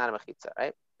mechitza. That's not a mechitza,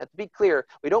 right? And to be clear,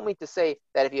 we don't mean to say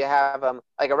that if you have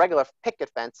like a regular picket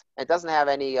fence and it doesn't have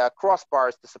any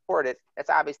crossbars to support it, that's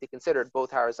obviously considered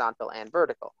both horizontal and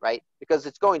vertical, right? Because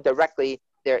it's going directly,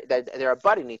 they're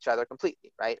abutting each other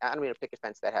completely, right? I don't mean a picket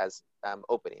fence that has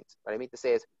openings. What I mean to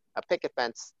say is a picket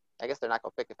fence, I guess they're not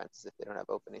called picket fences if they don't have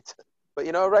openings, but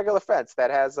a regular fence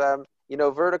that has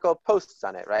vertical posts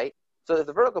on it, right? So if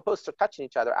the vertical posts are touching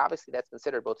each other, obviously that's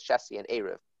considered both shesi and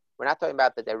eruv. We're not talking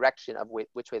about the direction of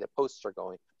which way the posts are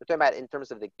going. We're talking about in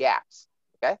terms of the gaps.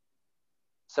 Okay,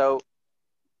 so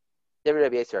that's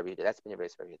been your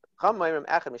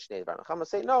Chama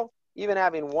say no. Even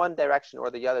having one direction or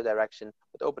the other direction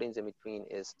with openings in between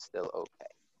is still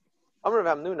okay. Amr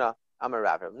Rav Hamnuna, Amr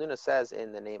Rav. Rav Hamnuna says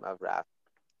in the name of Rav,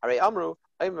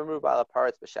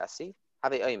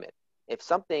 if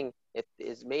something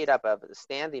is made up of the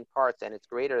standing parts and it's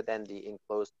greater than the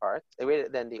enclosed parts, greater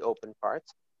than the open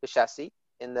parts, the chassis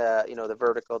in the the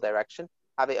vertical direction,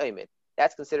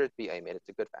 that's considered to be oimid. It's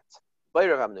a good fence. What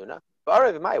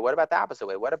about the opposite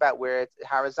way? What about where it's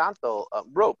horizontal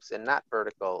ropes and not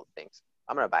vertical things?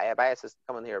 Abaya says,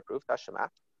 come on here, proof. Tashema.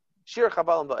 Shir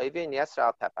chaval va'ivin yesra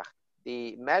al tepach.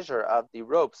 The measure of the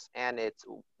ropes and its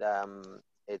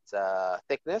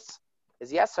thickness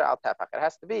is yesra al tepach. It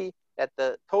has to be that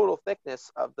the total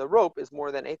thickness of the rope is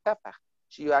more than 8 tefach.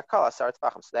 So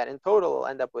that in total will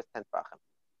end up with 10 tefachim.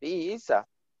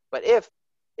 But if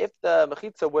the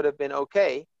mechitza would have been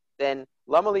okay, then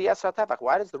lamali yesra tefach.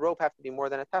 Why does the rope have to be more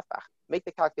than a tefach? Make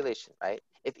the calculation, right?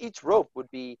 If each rope would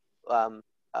be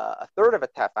a third of a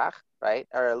tefach, right,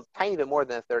 or a tiny bit more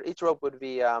than a third, each rope would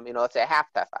be, let's say a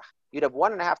half tefach. You'd have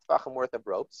 1.5 tefachim worth of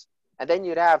ropes, and then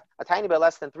you'd have a tiny bit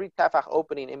less than 3 tefach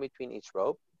opening in between each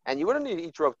rope, and you wouldn't need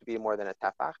each rope to be more than a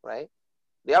tefach, right?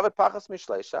 The avid pachas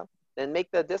mishleisha. Then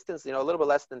make the distance, a little bit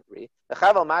less than 3. The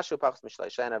chaval mashu pachas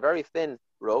mishleisha, and a very thin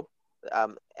rope,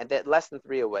 and then less than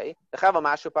 3 away. The chaval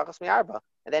mashu pachas miarba,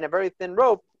 and then a very thin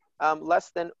rope,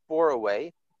 less than 4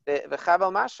 away. The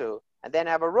chaval mashu, and then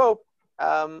have a rope.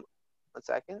 1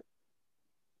 second.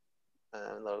 I'm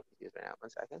a little confused right now. 1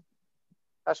 second.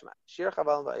 Tashma. Shir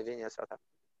chaval va'ivin yasar tefach.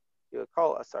 You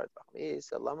call asar tefach. Is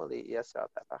lamali yasar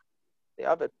tefach. The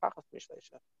avid pachas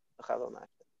mishleisha. The chaval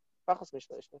mashu. Pachas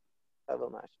mishleisha.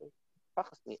 Chavel mashu.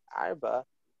 Pachas mi arba.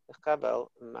 Chavel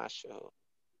mashu.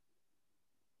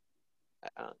 I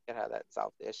don't get how that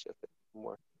solves the issue. If it's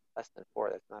less than 4,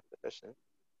 that's not sufficient.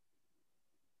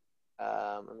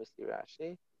 Let me see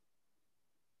Rashi.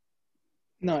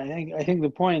 No, I think the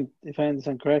point, if I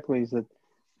understand correctly, is that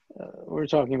we're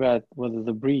talking about whether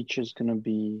the breach is going to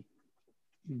be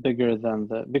bigger than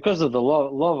because of the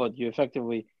lavod, you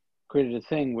effectively created a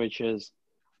thing which is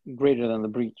greater than the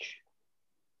breach.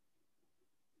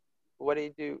 What do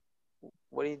you do?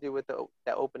 What do you do with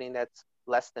that opening that's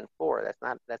less than 4?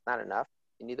 That's not enough.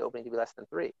 You need the opening to be less than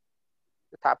 3.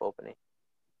 The top opening.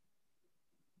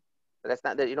 But that's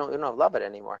not that you don't love it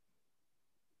anymore.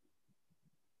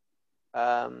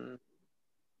 Let's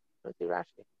see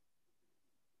Rashi.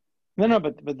 No,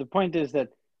 but the point is that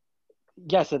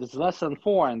yes, it is less than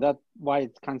 4, and that's why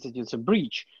it constitutes a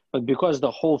breach. But because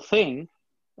the whole thing,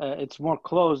 it's more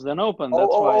closed than open. That's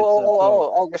why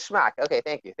it's geschmack. Okay,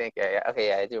 thank you. Yeah, okay,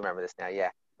 yeah, I do remember this now. Yeah.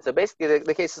 So basically,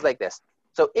 the case is like this.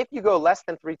 So if you go less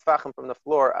than 3 tefachim from the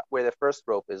floor where the first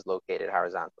rope is located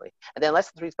horizontally, and then less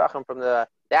than 3 tefachim from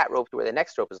that rope to where the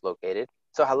next rope is located,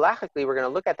 so halachically we're going to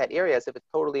look at that area as if it's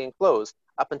totally enclosed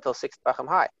up until 6 tefachim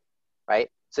high, right?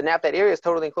 So now if that area is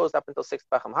totally enclosed up until 6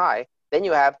 tefachim high, then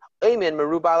you have oimin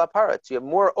meruba ala parat. So you have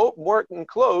more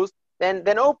enclosed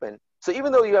than open. So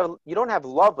even though you don't have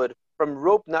lavud from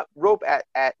rope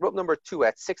at rope number 2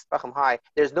 at 6 tefachim high,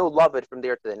 there's no lavud from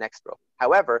there to the next rope.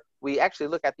 However, we actually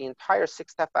look at the entire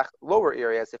 6 tefach lower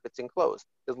area as if it's enclosed,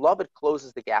 because lavud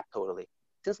closes the gap totally.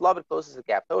 Since lavud closes the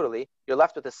gap totally, you're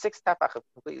left with a 6 tefach of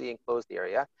completely enclosed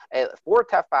area, a 4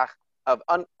 tefach of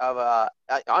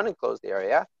unenclosed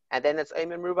area, and then it's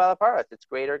oimin meruba ala parat. It's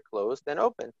greater closed than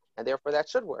open, and therefore that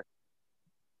should work.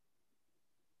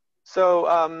 So,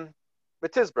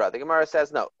 but Tizbra, the Gemara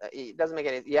says no. It doesn't make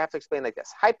any. You have to explain like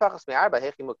this.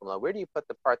 Where do you put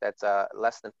the part that's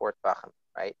less than 4 tefachim,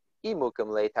 right? If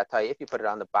you put it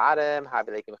on the bottom,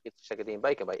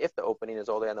 if the opening is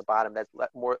all the way on the bottom, that's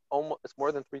it's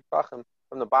more than 3 tefachim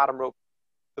from the bottom rope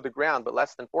to the ground, but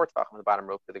less than 4 tefachim, the bottom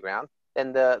rope to the ground,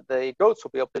 then the goats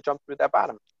will be able to jump through that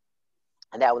bottom.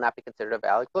 And that will not be considered a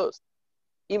valid close.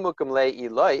 If you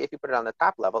put it on the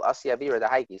top level, asiyavir the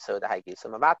haigi, so the haigi, so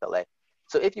mamatale.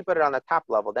 So if you put it on the top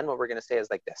level, then what we're going to say is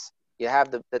like this. You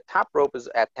have the top rope is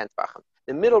at 10 tefachim.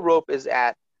 The middle rope is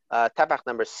at tefach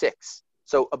number 6.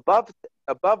 So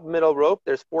above middle rope,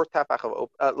 there's 4 tefach of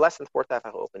less than 4 tefach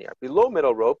of open ear. Below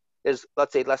middle rope, there's,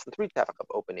 let's say, less than 3 tefach of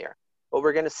open ear. What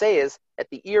we're going to say is that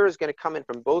the ear is going to come in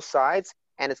from both sides,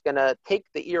 and it's going to take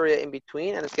the area in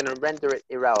between, and it's going to render it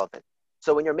irrelevant.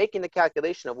 So when you're making the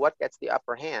calculation of what gets the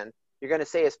upper hand, you're going to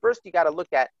say is first you got to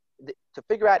look at, to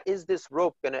figure out, is this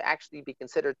rope going to actually be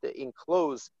considered to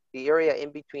enclose the area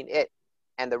in between it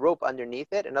and the rope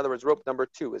underneath it? In other words, rope number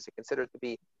 2, is it considered to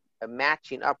be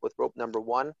matching up with rope number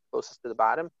 1 closest to the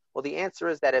bottom? Well, the answer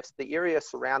is that if the area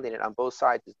surrounding it on both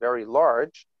sides is very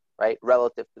large, right,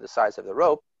 relative to the size of the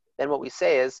rope, then what we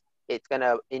say is it's going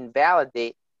to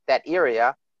invalidate that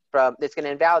area it's going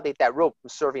to invalidate that rope from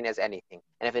serving as anything.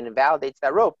 And if it invalidates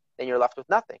that rope, then you're left with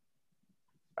nothing,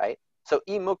 right? So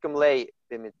imukim le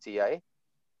b'mitziyai,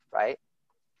 right?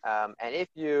 And if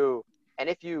you,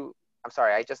 I'm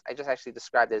sorry, I just actually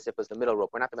described it as if it was the middle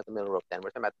rope. We're not talking about the middle rope then. We're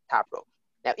talking about the top rope.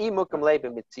 Now imukim le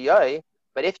b'mitziyai,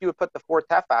 but if you would put the 4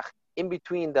 tefach in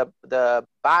between the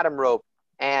bottom rope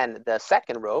and the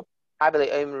second rope, then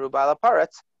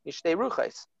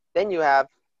you have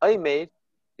aymed,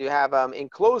 you have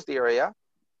enclosed area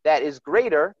that is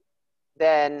greater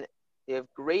than, you have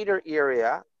greater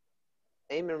area.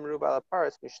 So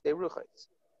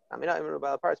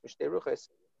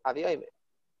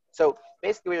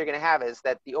basically what you're going to have is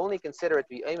that the only consider it to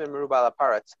be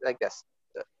like this.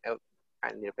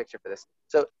 I need a picture for this.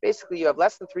 So basically you have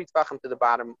less than 3 tefachim to the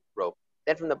bottom rope.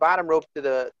 Then from the bottom rope to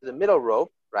the middle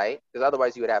rope, right? Because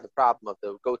otherwise you would have the problem of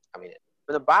the goats coming in.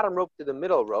 From the bottom rope to the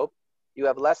middle rope, you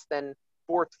have less than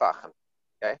 4 tefachim,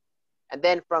 okay? And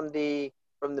then from the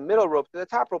middle rope to the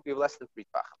top rope, you have less than 3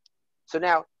 tefachim. So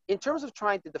now, in terms of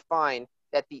trying to define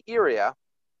that the area,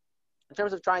 in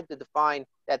terms of trying to define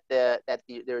that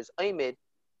there's aymed,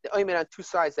 the aymed on 2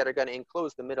 sides that are going to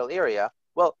enclose the middle area,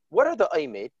 well, what are the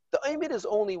aymed? The aymed is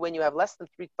only when you have less than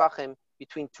 3 tefachim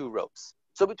between 2 ropes.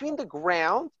 So between the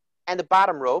ground and the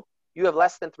bottom rope, you have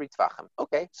less than 3 tefachim.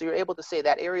 Okay, so you're able to say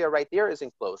that area right there is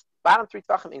enclosed. Bottom 3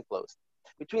 tefachim enclosed.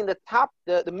 Between the top,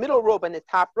 the middle rope and the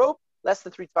top rope, less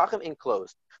than 3 tefachim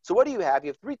enclosed. So what do you have?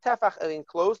 You have 3 tefach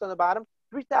enclosed on the bottom,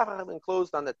 3 tefach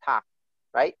enclosed on the top,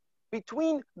 right?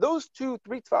 Between those 3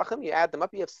 tefachim, you add them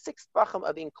up, you have 6 tefachim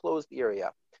of enclosed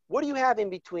area. What do you have in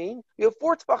between? You have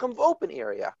 4 tefachim of open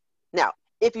area. Now,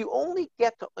 if you only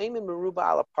get to aymed meruba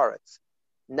ala paretz,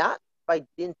 not by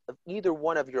dint of either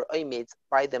one of your aymeds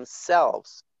by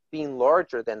themselves being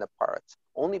larger than the parts,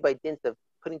 only by dint of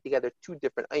putting together 2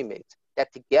 different aymeds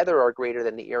that together are greater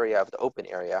than the area of the open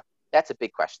area, that's a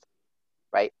big question,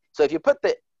 right? So if you put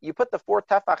the 4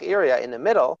 tefach area in the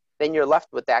middle, then you're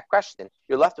left with that question.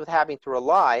 You're left with having to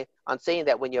rely on saying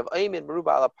that when you have aymed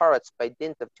meruba ala paretz by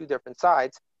dint of 2 different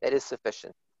sides, that is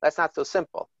sufficient. That's not so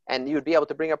simple. And you would be able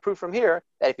to bring a proof from here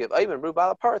that if you have aymed meruba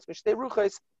ala paretz mishtei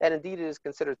ruchos, that indeed it is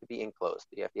considered to be enclosed.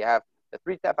 If you have the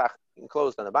 3 tefach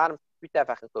enclosed on the bottom, 3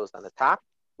 tefach enclosed on the top,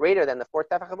 greater than the 4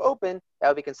 tefach of open, that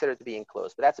would be considered to be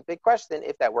enclosed. But that's a big question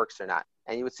if that works or not.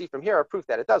 And you would see from here a proof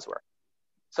that it does work.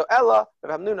 So Ella,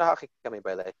 Rav Hamnuna hachik kami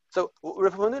b'alei. So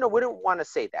Rav Hamnuna wouldn't want to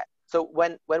say that. So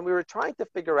when we were trying to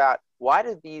figure out why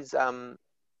did these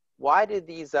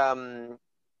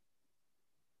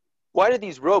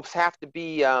ropes have to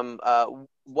be 1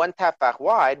 tefach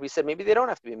wide, we said maybe they don't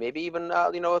have to be. Maybe even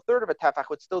a third of a tefach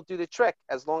would still do the trick,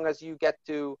 as long as you get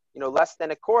to less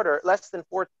than 4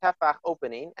 tefach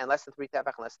opening, and less than 3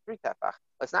 tefach, and less than 3 tefach.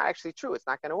 Well, it's not actually true. It's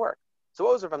not going to work. So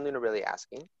what was Rav Hamnuna really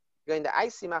asking? Going to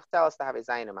icy machtelis to have a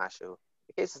zayin mashu.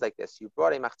 The case is like this: you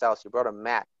brought a machtelis, you brought a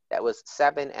mat that was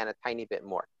 7 and a tiny bit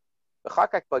more.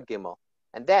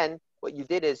 And then what you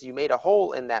did is you made a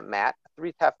hole in that mat, a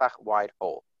 3 tefach wide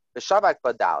hole.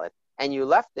 And you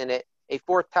left in it a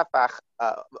 4 tefach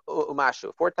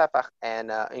umashu, 4 tefach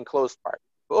and enclosed part.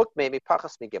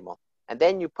 And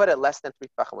then you put it less than 3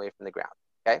 tefach away from the ground.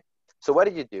 Okay. So what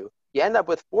did you do? You end up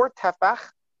with 4 tefach.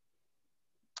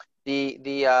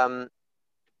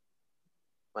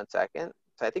 One second.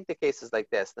 So I think the case is like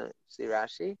this. Let me see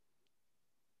Rashi.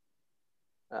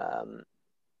 4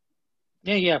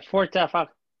 tefach.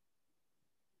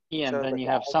 And then you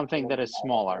have something that is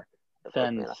smaller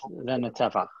than a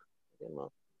tefach.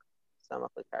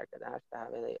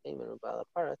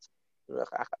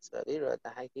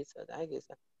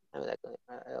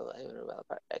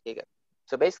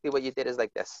 So basically what you did is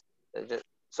like this.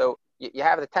 So you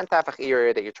have the 10 tefach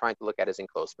area that you're trying to look at is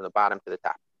enclosed from the bottom to the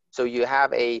top. So you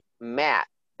have a mat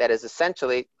that is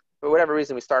essentially, for whatever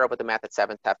reason, we start off with a mat that's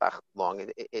 7 tefach long.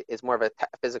 It's more of a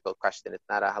physical question. It's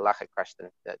not a halachic question,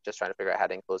 just trying to figure out how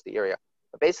to enclose the area.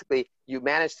 But basically, you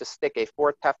manage to stick a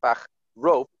 4 tefach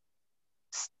rope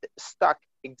stuck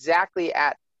exactly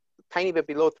at a tiny bit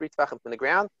below 3 tefachim from the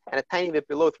ground and a tiny bit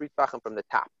below 3 tefachim from the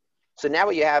top. So now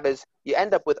what you have is you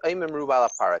end up with Oimim Merubah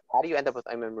Aparat. How do you end up with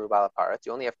Oimim Merubah Aparat?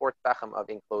 You only have 4 tefachim of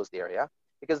enclosed area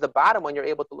because the bottom one you're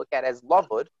able to look at as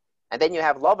lavud, and then you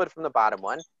have lavud from the bottom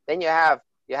one. Then you have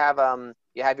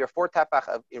your 4 tefach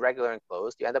of irregular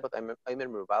enclosed. You end up with Oimim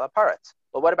Merubah Aparat.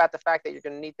 But what about the fact that you're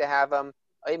going to need to have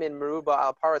Oimim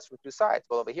Merubah Aparat from 2 sides?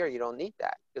 Well, over here you don't need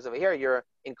that because over here your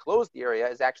enclosed area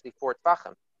is actually 4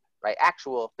 tefachim, right?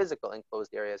 Actual physical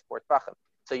enclosed area is 4 tefachim.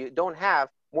 So you have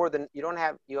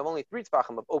only 3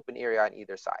 tefachim of open area on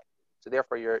either side. So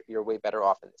therefore, you're way better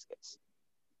off in this case.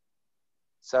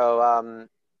 So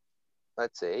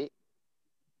let's see.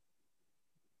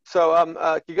 So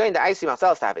you're going to Isi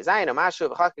Marcel Staff Zayin Amashu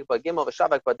V'Chakik Gimel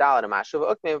V'Shavak V'Dal Amashu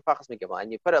V'Ukmei V'Pachas Migimel,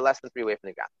 and you put it less than 3 away from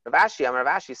the ground.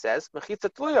 Ravashi says Mechitza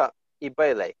Tluya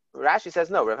Ibeile. Rashi says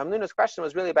no. Rav Hamnuna's question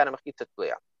was really about a Mechitza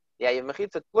Tluya. Yeah, you have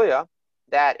Mechitza Tluya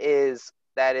that is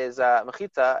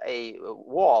Mechitza, a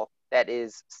wall that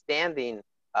is standing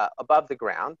above the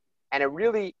ground, and it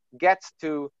really gets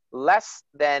to less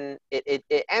than, it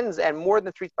ends at more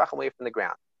than 3 tefachim away from the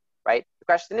ground, right? The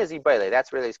question is, Ibayle,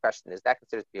 that's really his question, is that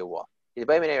considered to be a wall? Does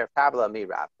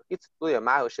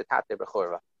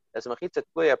mechitza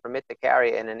tluya permit to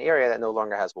carry in an area that no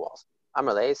longer has walls?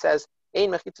 Amarle says,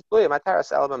 Ein mechitza tluya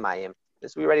mataras el b'mayim.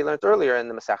 This we already learned earlier in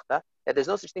the Masechta, that there's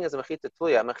no such thing as a mechitza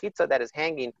tluya, a mechitza that is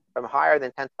hanging from higher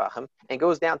than 10 tefachim and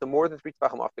goes down to more than 3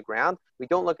 tefachim off the ground. We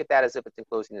don't look at that as if it's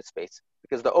enclosing the space,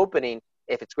 because the opening,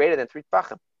 if it's greater than 3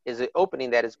 tefachim, is an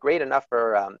opening that is great enough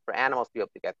for animals to be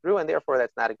able to get through, and therefore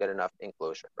that's not a good enough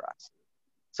enclosure for us.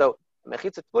 So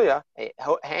mechitza tluya, a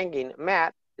hanging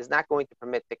mat, is not going to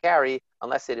permit to carry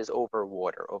unless it is over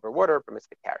water. Over water permits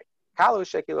to carry. That's a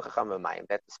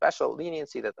special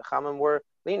leniency that the Chachamim were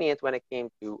lenient when it came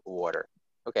to water.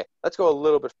 Okay, let's go a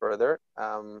little bit further.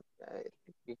 You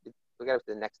could look at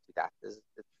the next 2 dots.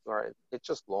 It's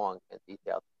just long and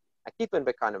detailed.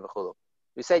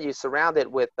 We said you surround it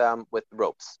with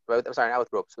ropes. I'm sorry, not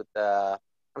with ropes. With the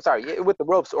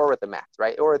ropes or with the mats,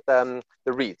 right? Or with the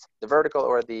reeds, the vertical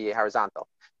or the horizontal.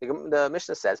 The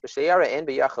Mishnah says,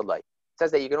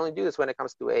 says that you can only do this when it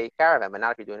comes to a caravan, but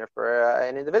not if you're doing it for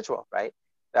an individual, right?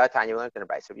 Tanya, we learned in the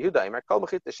Brayso. All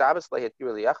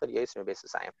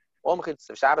mechitzas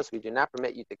of Shabbos we do not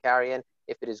permit you to carry in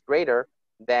if it is greater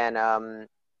than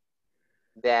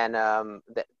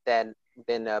Beis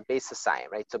Hasayim,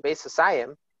 right? So Beis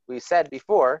Hasayim, we said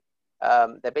before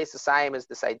that Beis Hasayim is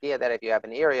this idea that if you have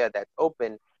an area that's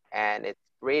open and it's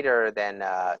greater than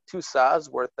 2 sahs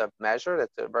worth of measure,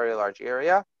 that's a very large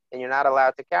area, then you're not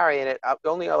allowed to carry in it.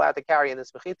 You're only allowed to carry in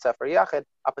this mechitza for yachid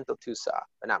up until 2 sah,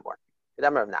 but not more.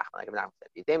 Like Nachman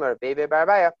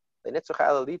said,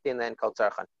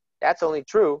 that's only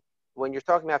true when you're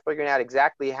talking about figuring out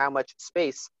exactly how much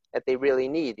space that they really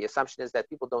need. The assumption is that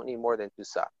people don't need more than 2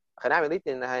 sah.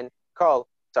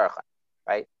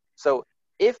 Right? So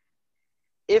if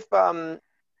it's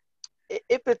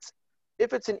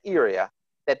an area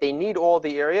that they need all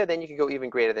the area, then you can go even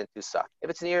greater than 2 sah. If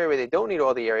it's an area where they don't need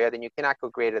all the area, then you cannot go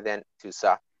greater than 2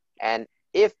 sah. And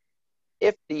if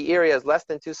the area is less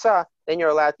than 2 sah, then you're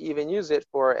allowed to even use it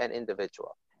for an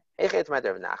individual. Where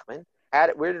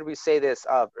did we say this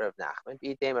of Rav Nachman?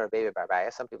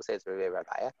 Some people say it's Rav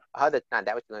Barbaya.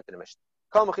 That which we learned in the Mishnah.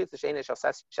 Any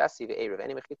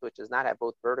mechitza which does not have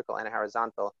both vertical and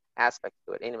horizontal aspects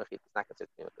to it, any mechitza is not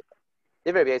considered to be mechitza.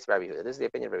 This is the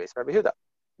opinion of Rav Yehuda.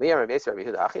 We are Rav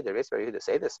Yehuda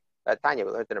say this. Tanya,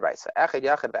 we learned in the Brayso.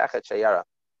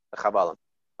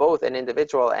 Both an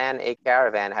individual and a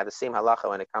caravan have the same halacha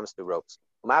when it comes to ropes.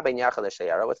 What's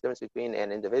the difference between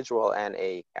an individual and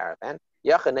a caravan?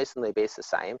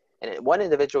 And one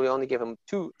individual, we only give him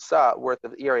 2 sah worth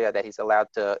of area that he's allowed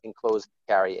to enclose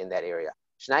carry in that area.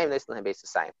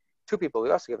 2 people,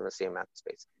 we also give them the same amount of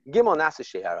space.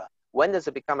 When does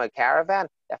it become a caravan?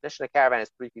 The definition of caravan is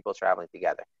 3 people traveling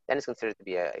together. Then it's considered to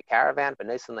be a caravan, but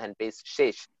you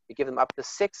give them up to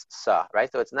 6 sah,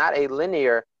 right? So it's not a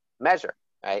linear measure,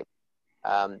 right?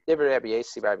 This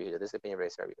is the opinion of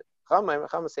Rabbi Yehuda.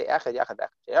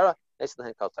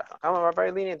 Chachamim are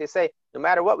very lenient. They say no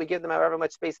matter what, we give them however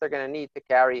much space they're going to need to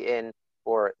carry in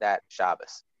for that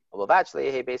Shabbos. As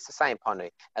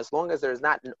long as there is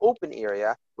not an open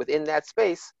area within that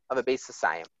space of a Beis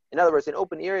Hasayim. In other words, an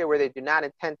open area where they do not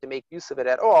intend to make use of it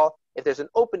at all. If there's an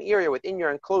open area within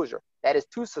your enclosure that is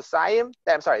 2 sasayim,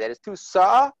 that is 2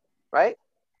 sa, right?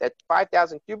 That's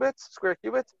 5,000 square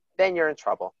cubits, then you're in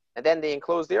trouble. And then the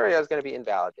enclosed area is going to be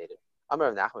invalidated.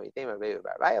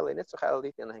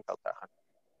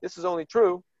 This is only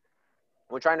true.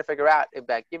 We're trying to figure out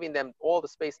about giving them all the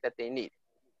space that they need,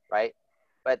 right?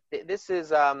 But this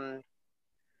is only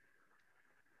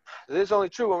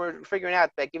true when we're figuring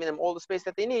out about giving them all the space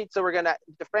that they need. So we're going to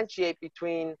differentiate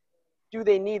between, do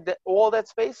they need all that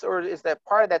space, or is that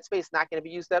part of that space not going to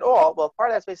be used at all? Well,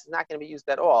 part of that space is not going to be used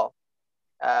at all.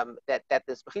 That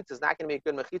this mechitza is not going to be a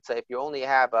good mechitza if you only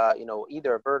have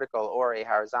either a vertical or a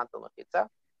horizontal mechitza.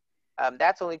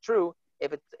 That's only true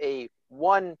if it's a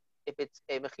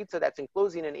mechitza that's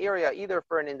enclosing an area either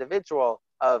for an individual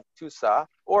of 2 sa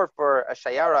or for a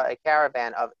shayara, a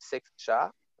caravan of 6 sa,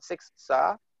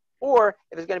 or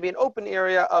if it's going to be an open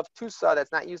area of 2 sa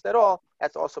that's not used at all.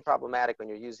 That's also problematic when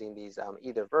you're using these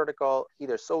either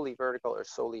solely vertical or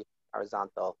solely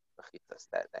horizontal mechitzas.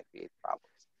 That creates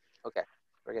problems. Okay,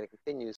 we're going to continue.